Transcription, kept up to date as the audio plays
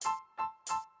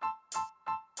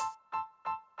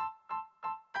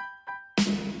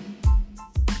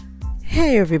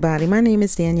Hey everybody, my name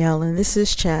is Danielle and this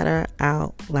is Chatter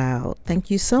Out Loud. Thank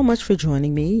you so much for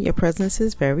joining me. Your presence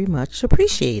is very much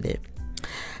appreciated.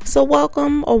 So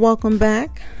welcome or welcome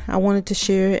back. I wanted to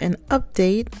share an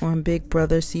update on Big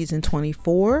Brother Season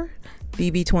 24,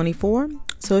 BB24.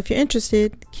 So if you're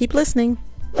interested, keep listening.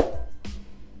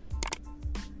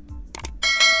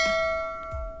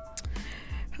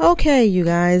 Okay, you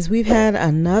guys, we've had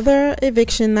another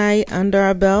eviction night under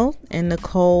our belt and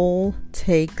Nicole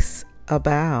takes a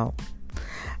bow.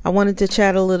 I wanted to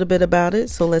chat a little bit about it,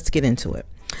 so let's get into it.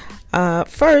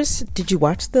 First, did you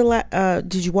watch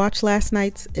last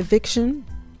night's eviction?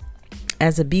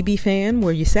 As a BB fan,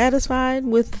 were you satisfied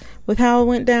with how it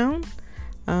went down?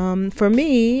 For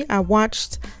me, I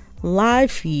watched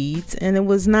live feeds and it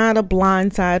was not a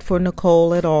blindside for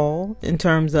Nicole at all in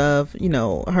terms of,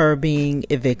 her being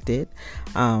evicted.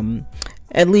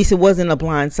 At least it wasn't a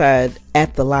blindside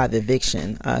at the live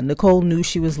eviction. Nicole knew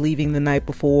she was leaving the night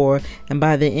before, and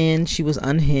by the end, she was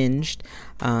unhinged.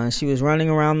 She was running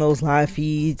around those live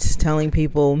feeds telling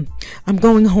people, I'm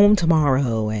going home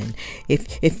tomorrow, and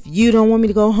if you don't want me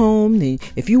to go home, then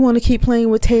if you want to keep playing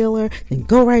with Taylor, then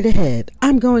go right ahead.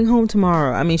 I'm going home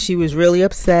tomorrow. I mean, she was really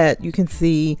upset, you can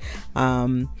see.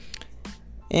 And,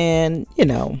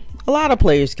 a lot of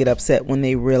players get upset when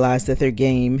they realize that their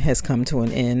game has come to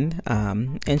an end.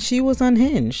 And she was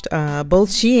unhinged,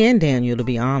 both she and Daniel, to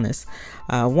be honest.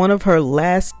 One of her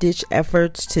last ditch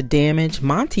efforts to damage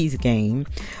Monty's game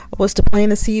was to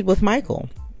plant a seed with Michael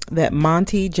that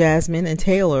Monty, Jasmine, and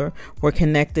Taylor were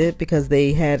connected because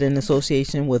they had an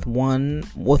association with one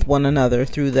another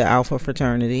through the Alpha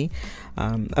fraternity.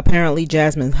 Apparently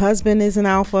Jasmine's husband is an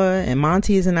Alpha and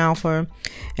Monty is an Alpha,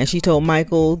 and she told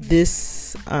Michael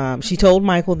this, and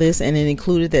it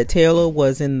included that Taylor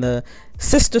was in the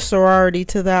sister sorority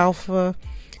to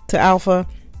Alpha.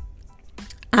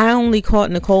 I only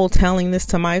caught Nicole telling this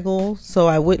to Michael, so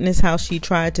I witnessed how she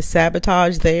tried to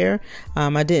sabotage there.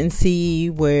 I didn't see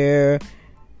where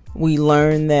we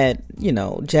learned that,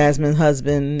 Jasmine's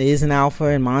husband is an Alpha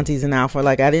and Monty's an Alpha.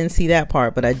 I didn't see that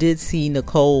part, but I did see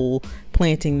Nicole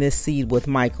planting this seed with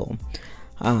Michael.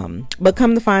 But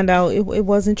come to find out, it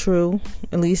wasn't true,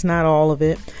 at least not all of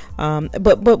it.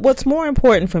 But what's more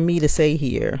important for me to say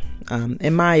here,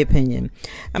 in my opinion,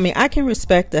 I can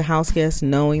respect the house guests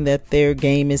knowing that their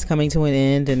game is coming to an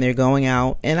end and they're going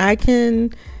out, and I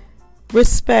can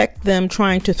respect them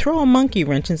trying to throw a monkey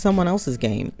wrench in someone else's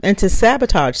game and to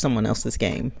sabotage someone else's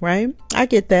game, right? I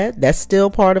get that. That's still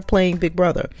part of playing Big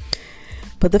Brother.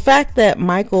 But the fact that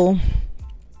Michael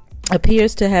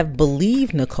appears to have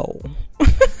believed Nicole,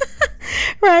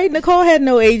 right? Nicole had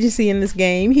no agency in this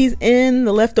game. He's in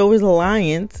the Leftovers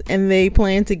Alliance and they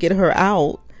plan to get her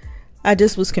out. I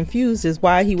just was confused as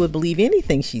why he would believe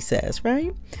anything she says,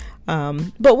 right?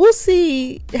 But we'll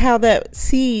see how that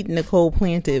seed Nicole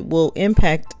planted will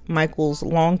impact Michael's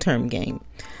long-term game.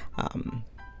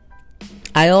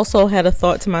 I also had a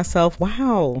thought to myself,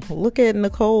 wow, look at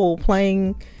Nicole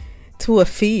playing to the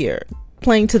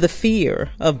fear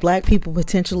of black people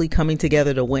potentially coming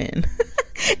together to win.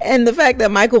 And the fact that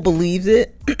Michael believes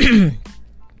it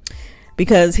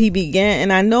because he began,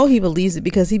 and I know he believes it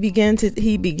because he began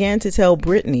to tell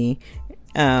Brittany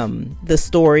the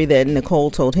story that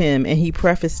Nicole told him, and he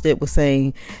prefaced it with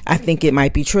saying, I think it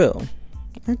might be true.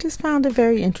 I just found it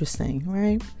very interesting,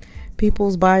 right?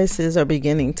 People's biases are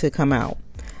beginning to come out.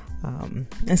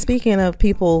 And speaking of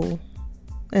people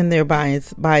and their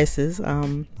biases,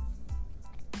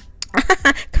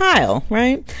 Kyle,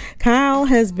 right? Kyle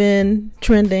has been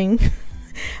trending.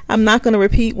 I'm not going to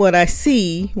repeat what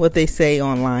they say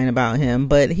online about him,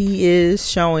 but he is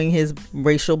showing his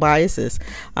racial biases.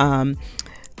 I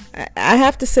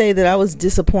have to say that I was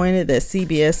disappointed that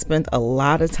CBS spent a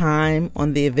lot of time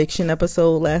on the eviction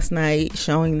episode last night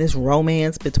showing this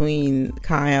romance between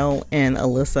Kyle and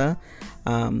Alyssa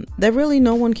that really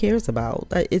no one cares about.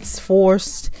 It's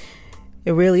forced.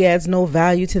 It really adds no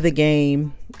value to the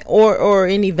game or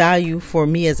any value for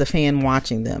me as a fan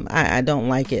watching them. I don't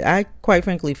like it. I quite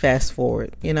frankly fast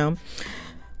forward,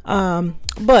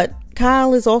 But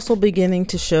Kyle is also beginning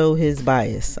to show his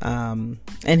bias. And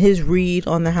his read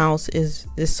on the house is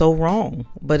so wrong,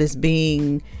 but it's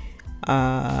being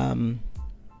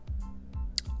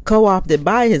co-opted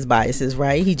by his biases,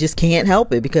 right? He just can't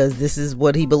help it because this is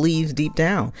what he believes deep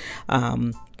down.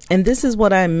 And this is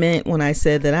what I meant when I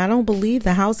said that I don't believe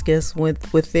the house guests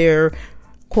with their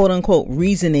quote unquote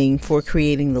reasoning for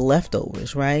creating the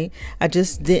leftovers, right? I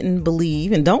just didn't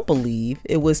believe and don't believe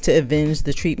it was to avenge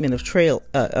the treatment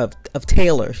of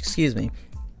Taylor, excuse me.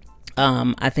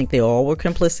 I think they all were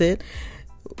complicit.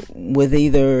 with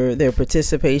either their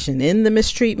participation in the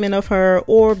mistreatment of her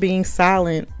or being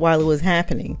silent while it was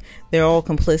happening. They're all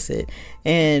complicit.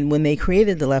 And when they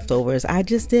created The Leftovers, I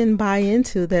just didn't buy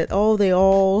into that, oh, they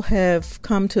all have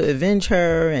come to avenge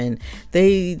her and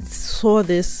they saw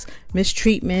this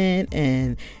mistreatment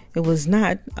and it was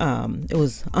not, it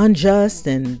was unjust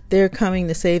and they're coming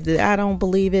to save the, I don't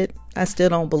believe it. I still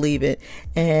don't believe it.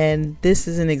 And this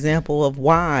is an example of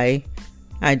why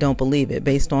I don't believe it,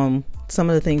 based on some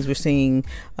of the things we're seeing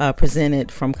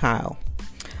presented from Kyle.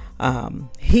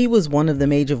 He was one of the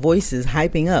major voices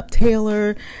hyping up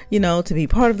Taylor, to be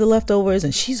part of The Leftovers,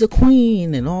 and she's a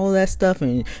queen and all of that stuff.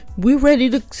 And we're ready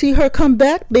to see her come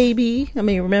back, baby. I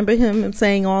mean, remember him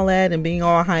saying all that and being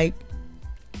all hyped.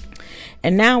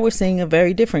 And now we're seeing a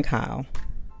very different Kyle.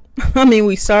 I mean,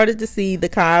 we started to see the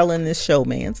Kyle in this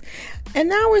showmance, and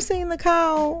now we're seeing the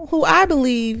Kyle who I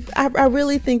believe, I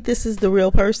really think this is the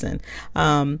real person.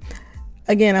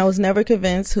 Again, I was never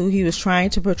convinced who he was trying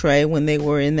to portray when they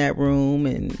were in that room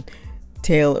and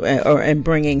and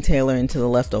bringing Taylor into The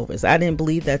Leftovers. I didn't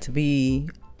believe that to be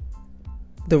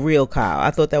the real Kyle.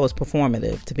 I thought that was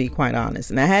performative, to be quite honest.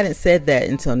 And I hadn't said that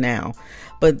until now,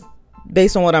 but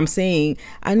based on what I'm seeing,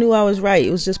 I knew I was right.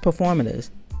 It was just performative.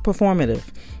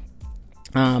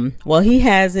 Well, he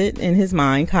has it in his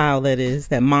mind, Kyle that is,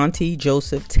 that Monty,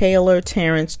 Joseph, Taylor,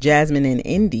 Terrence, Jasmine, and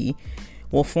Indy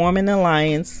will form an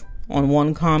alliance on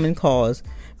one common cause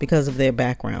because of their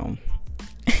background.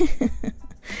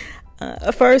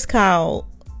 First, Kyle,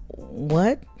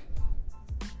 what?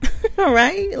 All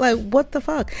right, like, what the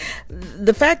fuck?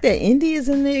 The fact that Indy is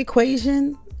in the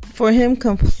equation for him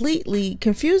completely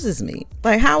confuses me.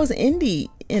 Like, how is Indy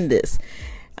in this?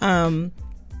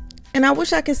 And I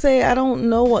wish I could say I don't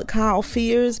know what Kyle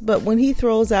fears, but when he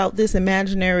throws out this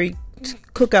imaginary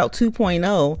Cookout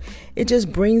 2.0, it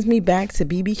just brings me back to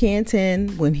BB Can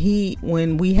 10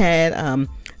 when we had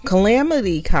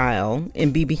Calamity Kyle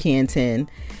in BB Can 10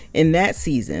 in that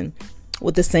season,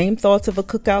 with the same thoughts of a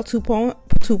Cookout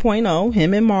 2.0,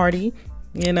 him and Marty,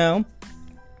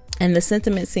 and the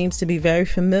sentiment seems to be very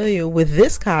familiar with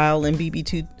this Kyle in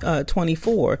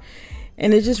BB24.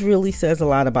 And it just really says a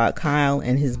lot about Kyle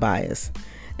and his bias.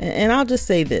 And I'll just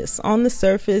say this. On the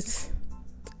surface,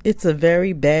 it's a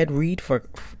very bad read from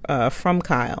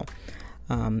Kyle.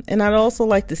 And I'd also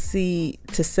like to say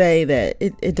that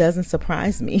it doesn't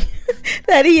surprise me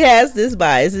that he has this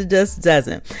bias. It just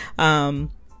doesn't.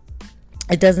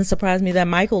 It doesn't surprise me that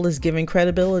Michael is giving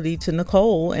credibility to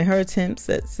Nicole and her attempts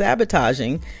at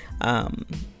sabotaging,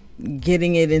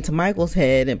 getting it into Michael's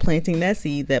head and planting that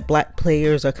seed that black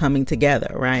players are coming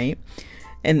together, right?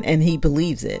 And he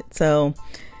believes it. So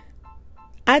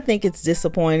I think it's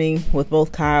disappointing with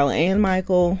both Kyle and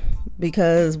Michael,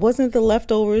 because wasn't The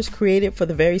Leftovers created for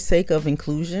the very sake of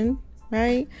inclusion,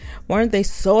 right? Weren't they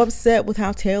so upset with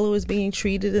how Taylor was being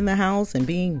treated in the house and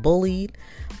being bullied?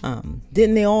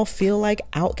 Didn't they all feel like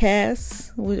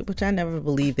outcasts? Which I never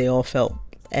believed they all felt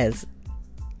as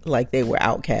like they were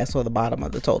outcasts or the bottom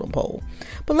of the totem pole.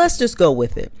 But let's just go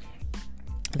with it.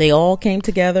 They all came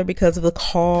together because of the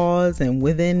cause, and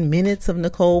within minutes of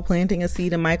Nicole planting a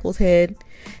seed in Michael's head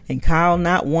and Kyle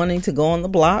not wanting to go on the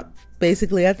block,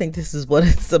 basically, I think this is what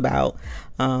it's about.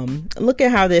 Look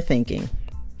at how they're thinking.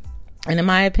 And in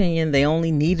my opinion, they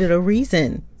only needed a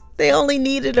reason. They only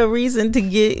needed a reason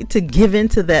to give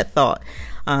into that thought.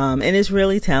 And it's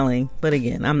really telling. But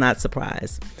again, I'm not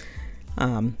surprised.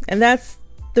 And that's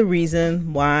the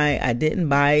reason why I didn't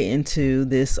buy into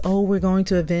this, we're going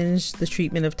to avenge the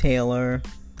treatment of Taylor,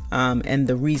 and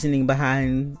the reasoning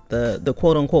behind the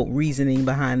quote unquote reasoning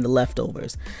behind The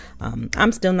Leftovers.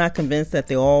 I'm still not convinced that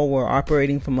they all were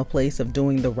operating from a place of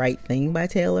doing the right thing by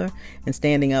Taylor and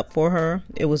standing up for her.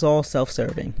 It was all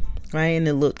self-serving, right? And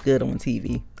it looked good on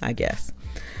TV, I guess.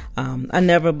 I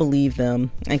never believed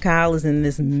them. And Kyle is in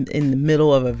the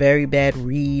middle of a very bad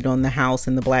read on the house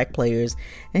and the black players,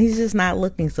 and he's just not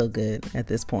looking so good at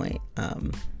this point.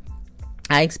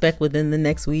 I expect within the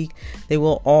next week, they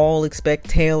will all expect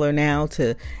Taylor now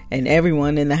and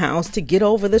everyone in the house to get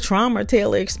over the trauma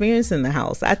Taylor experienced in the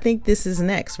house. I think this is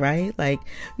next, right? Like,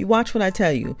 you watch what I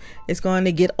tell you. It's going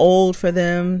to get old for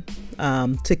them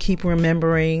to keep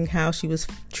remembering how she was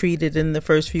treated in the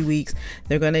first few weeks.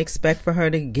 They're going to expect for her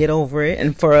to get over it,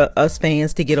 and for us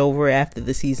fans to get over it after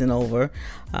the season over.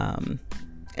 And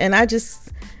I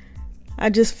just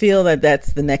feel that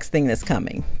that's the next thing that's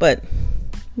coming. But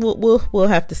we'll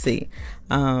have to see.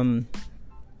 What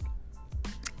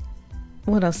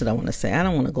else did I want to say? I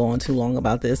don't want to go on too long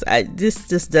about this. This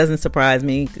just doesn't surprise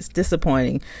me. It's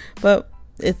disappointing, but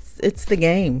it's the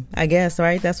game, I guess,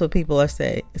 right? That's what people are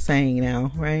saying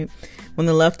now, right? When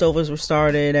the leftovers were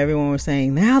started, everyone was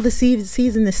saying, now the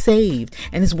season is saved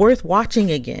and it's worth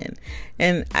watching again.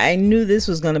 And I knew this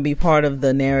was going to be part of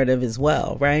the narrative as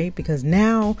well, right? Because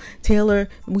now Taylor,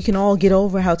 we can all get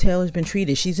over how Taylor's been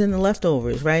treated. She's in the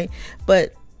leftovers, right?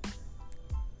 But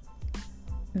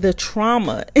the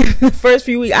trauma in the first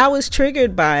few weeks, I was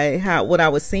triggered by what I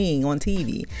was seeing on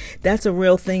TV. That's a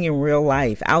real thing in real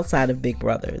life outside of Big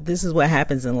Brother. This is what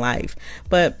happens in life.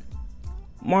 But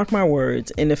mark my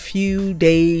words, in a few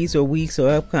days or weeks or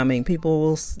upcoming, people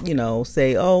will,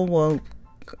 say, oh, well,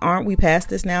 aren't we past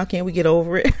this now? Can't we get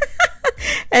over it?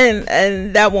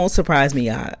 and that won't surprise me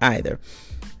either.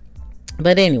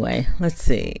 But anyway, let's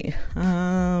see.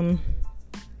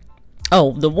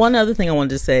 Oh, the one other thing I wanted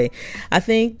to say, I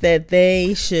think that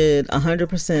they should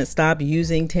 100% stop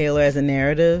using Taylor as a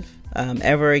narrative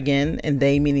ever again, and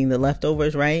they meaning the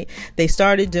leftovers, right? They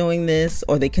started doing this,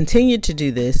 or they continued to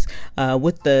do this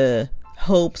with the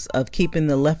hopes of keeping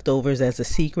the leftovers as a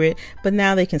secret, but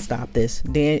now they can stop this.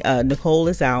 Nicole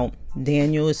is out.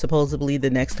 Daniel is supposedly the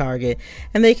next target,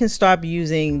 and they can stop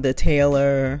using the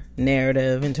Taylor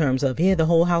narrative in terms of, the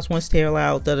whole house wants Taylor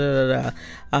out,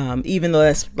 even though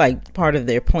that's like part of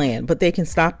their plan. But they can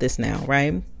stop this now,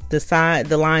 right?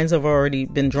 The lines have already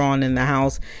been drawn in the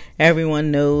house.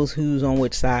 Everyone knows who's on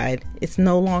which side. It's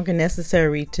no longer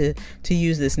necessary to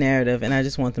use this narrative, and I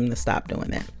just want them to stop doing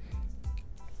that.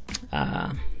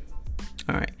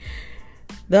 All right.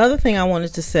 The other thing I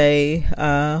wanted to say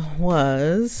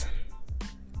was,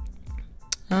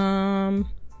 I'm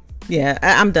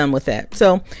done with that.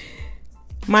 So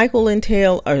Michael and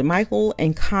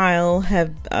Kyle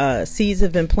have seeds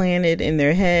have been planted in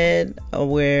their head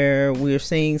where we're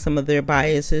seeing some of their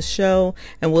biases show,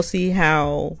 and we'll see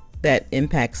how that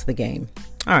impacts the game.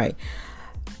 All right.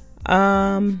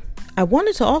 I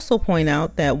wanted to also point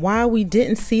out that while we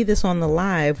didn't see this on the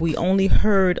live, we only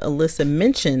heard Alyssa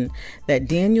mention that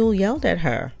Daniel yelled at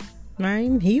her.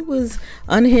 Right? He was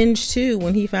unhinged too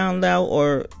when he found out,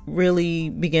 or really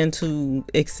began to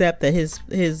accept that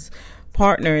his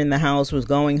partner in the house was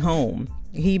going home.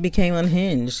 He became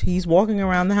unhinged. He's walking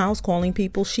around the house calling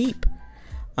people sheep.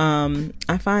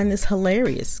 I find this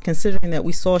hilarious, considering that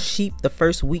we saw sheep the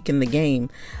first week in the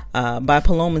game by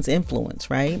Paloma's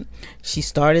influence, right? She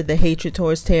started the hatred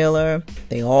towards Taylor.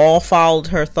 They all followed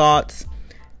her thoughts,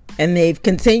 and they've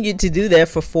continued to do that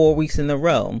for 4 weeks in a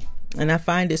row. And I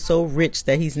find it so rich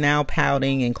that he's now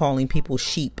pouting and calling people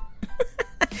sheep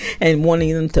and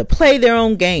wanting them to play their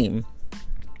own game.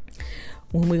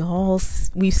 When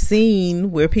we've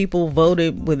seen where people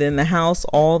voted within the house,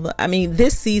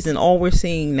 this season, all we're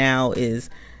seeing now is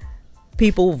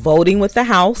people voting with the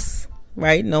house,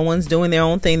 right? No one's doing their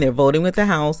own thing. They're voting with the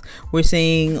house. We're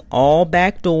seeing all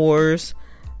back doors,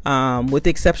 with the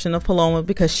exception of Paloma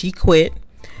because she quit.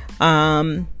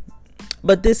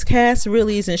 But this cast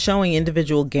really isn't showing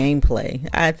individual gameplay.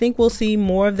 I think we'll see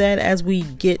more of that as we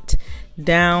get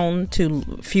down to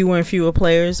fewer and fewer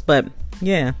players. But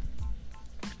yeah.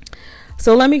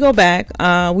 So let me go back.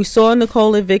 We saw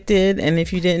Nicole evicted. And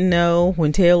if you didn't know,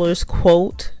 when Taylor's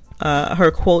quote,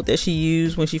 her quote that she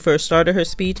used when she first started her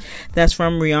speech, that's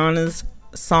from Rihanna's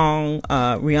song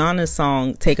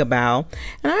Take a Bow.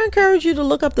 And I encourage you to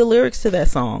look up the lyrics to that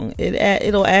song.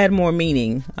 It'll add more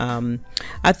meaning.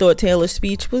 I thought Taylor's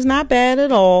speech was not bad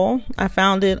at all. I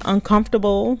found it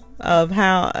uncomfortable of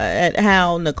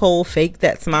how Nicole faked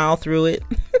that smile through it.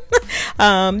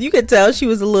 You could tell she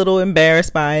was a little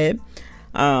embarrassed by it.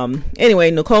 Anyway,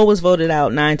 Nicole was voted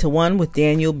out 9-1, with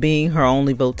Daniel being her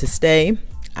only vote to stay.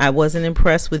 I wasn't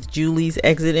impressed with Julie's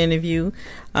exit interview,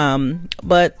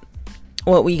 but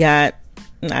what we got,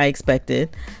 I expected.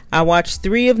 I watched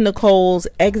 3 of Nicole's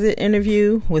exit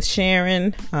interview with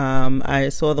Sharon. I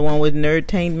saw the one with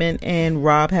Nerdtainment and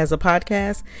Rob Has a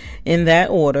Podcast, in that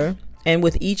order. And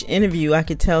with each interview, I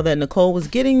could tell that Nicole was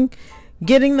getting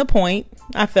the point,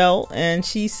 I felt. And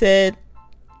she said,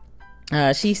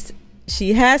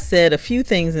 she has said a few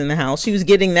things in the house. She was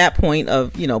getting that point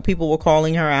of, people were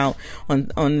calling her out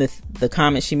on the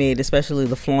comments she made, especially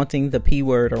the flaunting the P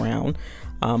word around.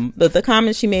 But the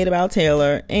comments she made about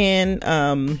Taylor, and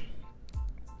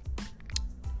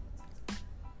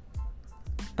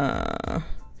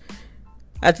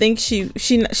I think she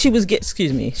was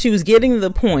getting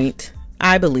the point,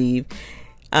 I believe,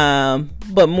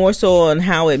 but more so on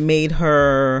how it made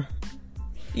her,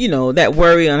 that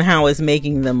worry on how it's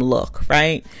making them look,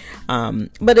 right?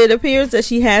 But it appears that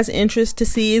she has interest to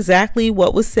see exactly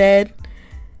what was said,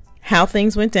 how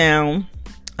things went down.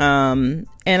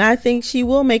 And I think she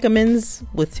will make amends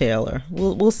with Taylor.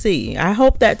 We'll see. I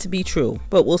hope that to be true,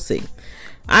 but we'll see.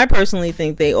 I personally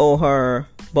think they owe her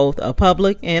both a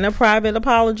public and a private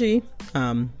apology,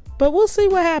 but we'll see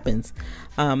what happens.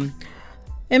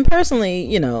 And personally,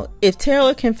 you know, if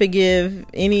Taylor can forgive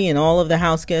any and all of the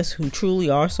house guests who truly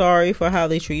are sorry for how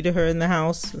they treated her in the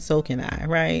house, so can I,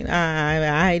 right?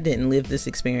 I didn't live this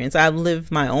experience. I've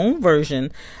lived my own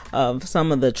version of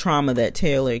some of the trauma that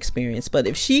Taylor experienced. But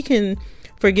if she can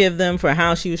forgive them for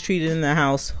how she was treated in the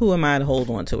house, who am I to hold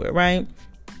on to it, right?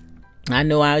 I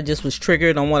know I just was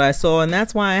triggered on what I saw, and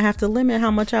that's why I have to limit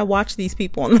how much I watch these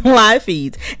people on the live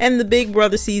feeds and the Big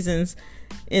Brother seasons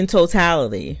in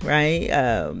totality, right?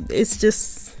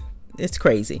 It's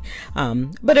crazy.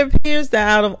 But it appears that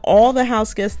out of all the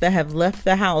house guests that have left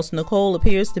the house, Nicole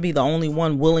appears to be the only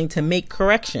one willing to make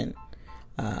correction.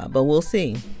 But we'll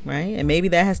see, right? And maybe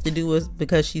that has to do with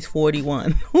because she's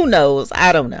 41. Who knows?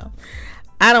 I don't know.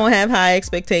 I don't have high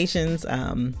expectations,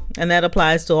 and that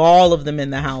applies to all of them in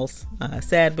the house.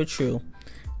 Sad but true.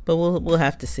 But we'll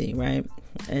have to see, right?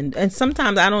 And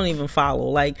sometimes I don't even follow.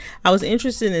 Like, I was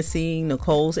interested in seeing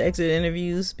Nicole's exit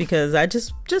interviews because I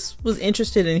just was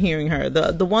interested in hearing her.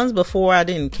 The ones before, I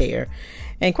didn't care,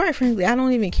 and quite frankly, I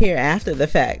don't even care after the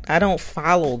fact. I don't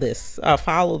follow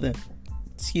them.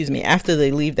 Excuse me, after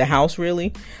they leave the house,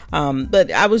 really.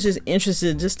 But I was just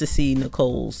interested just to see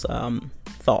Nicole's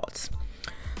thoughts.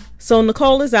 So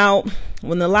Nicole is out.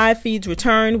 When the live feeds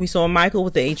returned, we saw Michael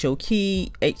with the HOH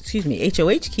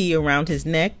key around his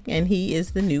neck, and he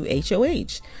is the new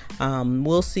HOH.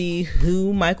 We'll see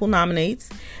who Michael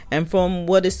nominates, and from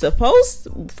what's supposed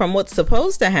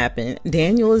to happen,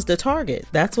 Daniel is the target.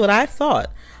 That's what I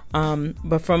thought.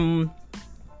 But from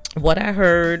what I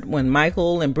heard when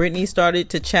Michael and Brittany started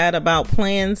to chat about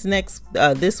plans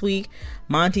this week,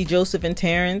 Monty, Joseph, and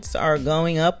Terrence are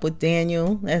going up with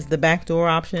Daniel as the backdoor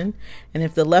option. And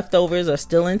if the leftovers are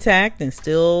still intact and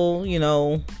still, you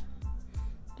know,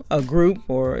 a group,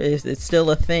 or it's still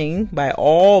a thing by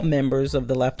all members of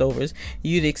the leftovers,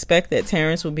 you'd expect that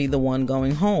Terrence would be the one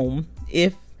going home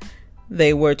if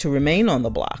they were to remain on the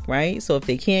block, right? So if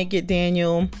they can't get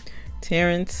Daniel,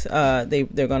 Terrence, they're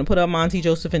going to put up Monty,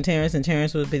 Joseph, and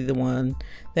Terrence would be the one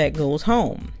that goes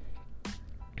home.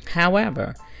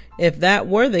 However, if that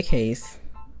were the case,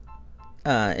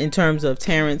 in terms of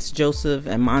Terrence, Joseph,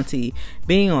 and Monty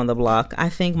being on the block, I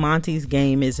think Monty's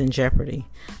game is in jeopardy.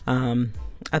 I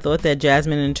thought that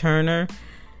Jasmine and Turner,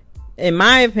 in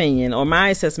my opinion, or my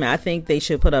assessment, I think they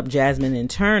should put up Jasmine and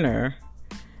Turner.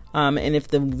 And if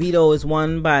the veto is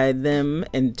won by them,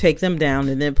 and take them down,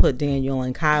 and then put Daniel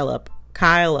and Kyle up,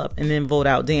 and then vote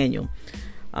out Daniel.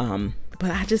 But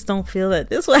I just don't feel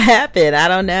that this will happen. I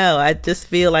don't know. I just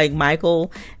feel like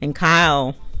Michael and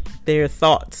Kyle, their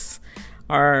thoughts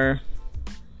are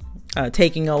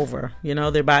taking over. You know,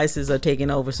 their biases are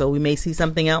taking over. So we may see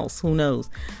something else. Who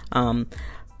knows?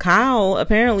 Kyle,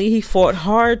 apparently he fought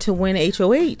hard to win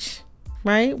HOH,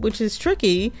 right? Which is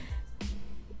tricky,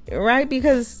 right?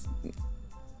 Because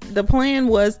the plan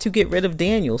was to get rid of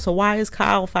Daniel. So why is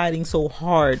Kyle fighting so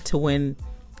hard to win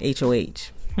HOH?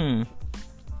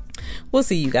 We'll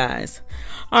see, you guys.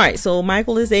 All right, so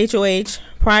Michael is HOH.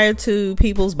 Prior to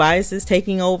people's biases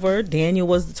taking over, Daniel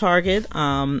was the target.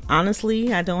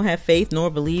 Honestly, I don't have faith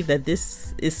nor believe that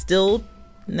this is still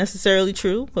necessarily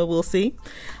true, but we'll see.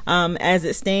 As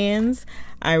it stands,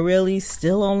 I really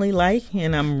still only like,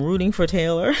 and I'm rooting for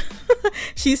Taylor.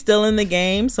 She's still in the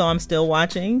game, so I'm still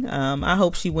watching. I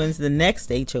hope she wins the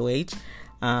next HOH.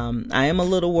 I am a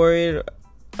little worried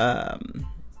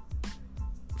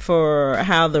for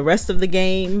how the rest of the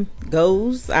game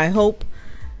goes. I hope,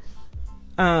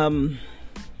 I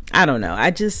don't know.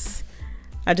 I just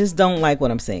don't like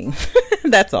what I'm seeing.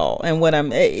 That's all. And what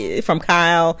I'm from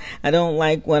Kyle, I don't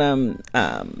like what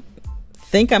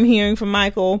think I'm hearing from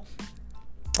Michael.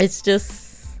 It's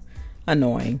just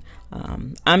annoying.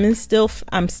 I'm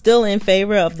still in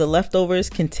favor of the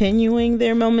leftovers continuing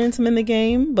their momentum in the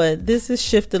game, but this has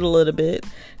shifted a little bit,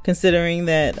 considering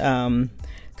that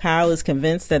Kyle is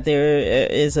convinced that there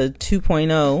is a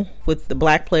 2.0 with the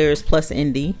black players plus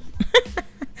Indy.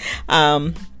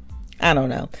 I don't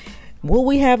know. Will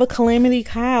we have a Calamity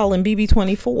Kyle in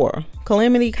BB24?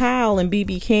 Calamity Kyle in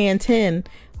BB Can 10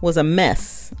 was a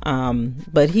mess.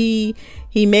 But he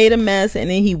made a mess, and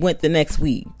then he went the next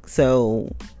week.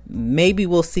 So maybe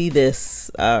we'll see this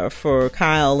for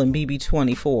Kyle in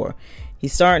BB24.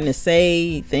 He's starting to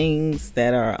say things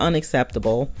that are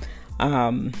unacceptable.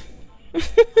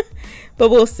 But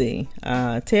we'll see.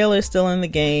 Taylor's still in the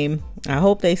game. I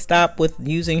hope they stop with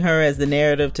using her as the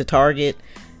narrative to target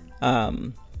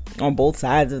on both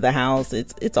sides of the house.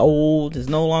 It's old. It's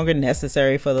no longer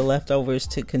necessary for the leftovers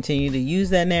to continue to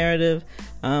use that narrative.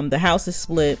 The house is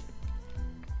split.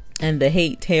 And the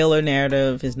hate Taylor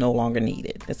narrative is no longer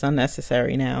needed. It's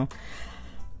unnecessary now.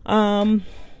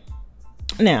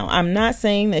 Now, I'm not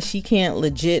saying that she can't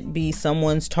legit be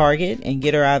someone's target and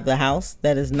get her out of the house.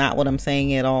 That is not what I'm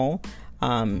saying at all.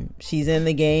 She's in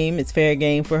the game. It's fair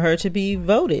game for her to be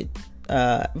voted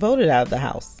out of the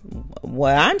house.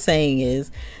 What I'm saying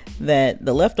is that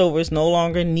the leftovers no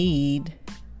longer need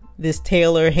this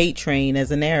Taylor hate train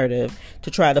as a narrative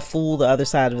to try to fool the other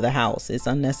side of the house. It's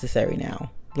unnecessary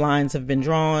now. Lines have been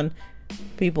drawn.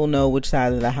 People know which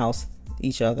side of the house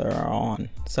each other are on.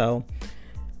 So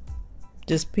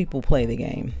just people play the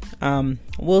game.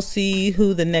 We'll see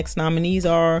who the next nominees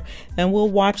are, and we'll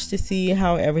watch to see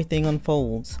how everything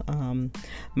unfolds.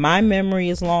 My memory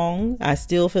is long. I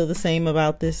still feel the same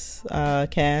about this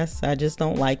cast. I just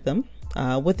don't like them,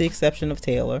 with the exception of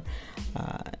Taylor.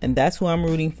 And that's who I'm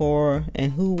rooting for,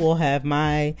 and who will have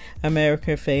my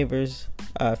America Favors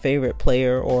favorite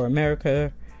player, or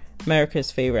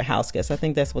America's favorite house guest. I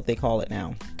think that's what they call it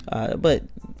now. But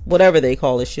whatever they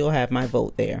call it, she'll have my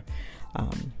vote there.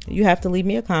 You have to leave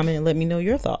me a comment and let me know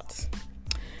your thoughts.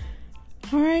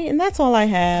 All right, and that's all I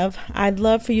have. I'd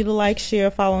love for you to like,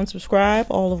 share, follow, and subscribe,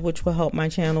 all of which will help my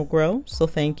channel grow. So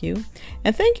thank you.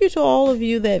 And thank you to all of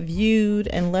you that viewed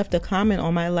and left a comment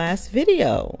on my last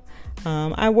video.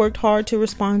 I worked hard to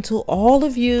respond to all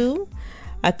of you.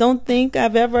 I don't think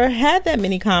I've ever had that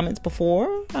many comments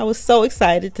before. I was so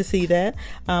excited to see that.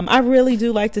 I really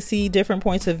do like to see different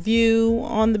points of view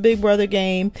on the Big Brother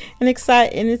game, and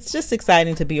it's just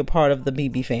exciting to be a part of the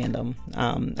BB fandom.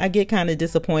 I get kind of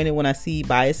disappointed when I see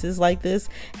biases like this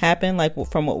happen, like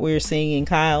from what we were seeing in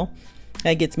Kyle.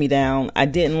 That gets me down. I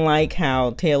didn't like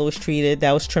how Taylor was treated.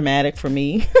 That was traumatic for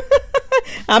me.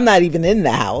 I'm not even in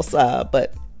the house,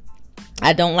 but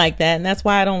I don't like that, and that's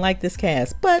why I don't like this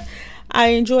cast. But I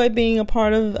enjoy being a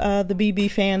part of the BB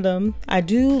fandom. I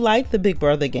do like the Big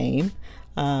Brother game.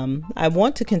 I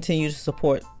want to continue to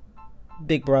support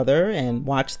Big Brother and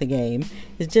watch the game.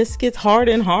 It just gets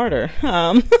harder and harder.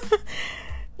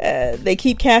 They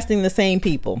keep casting the same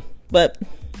people, but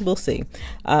we'll see.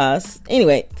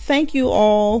 Anyway, thank you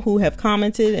all who have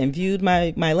commented and viewed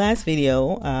my last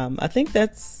video. I think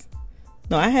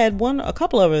I had a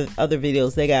couple of other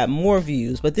videos. They got more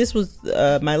views, but this was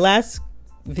my last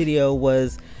video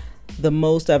was the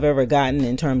most I've ever gotten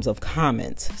in terms of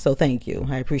comments. So thank you.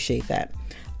 I appreciate that.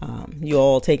 You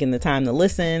all taking the time to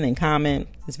listen and comment.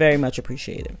 It's very much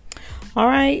appreciated. All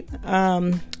right.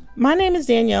 My name is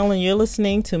Danielle, and you're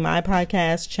listening to my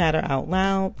podcast, Chatter Out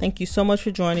Loud. Thank you so much for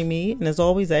joining me. And as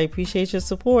always, I appreciate your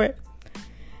support.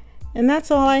 And that's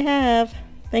all I have.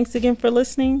 Thanks again for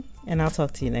listening, and I'll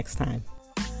talk to you next time.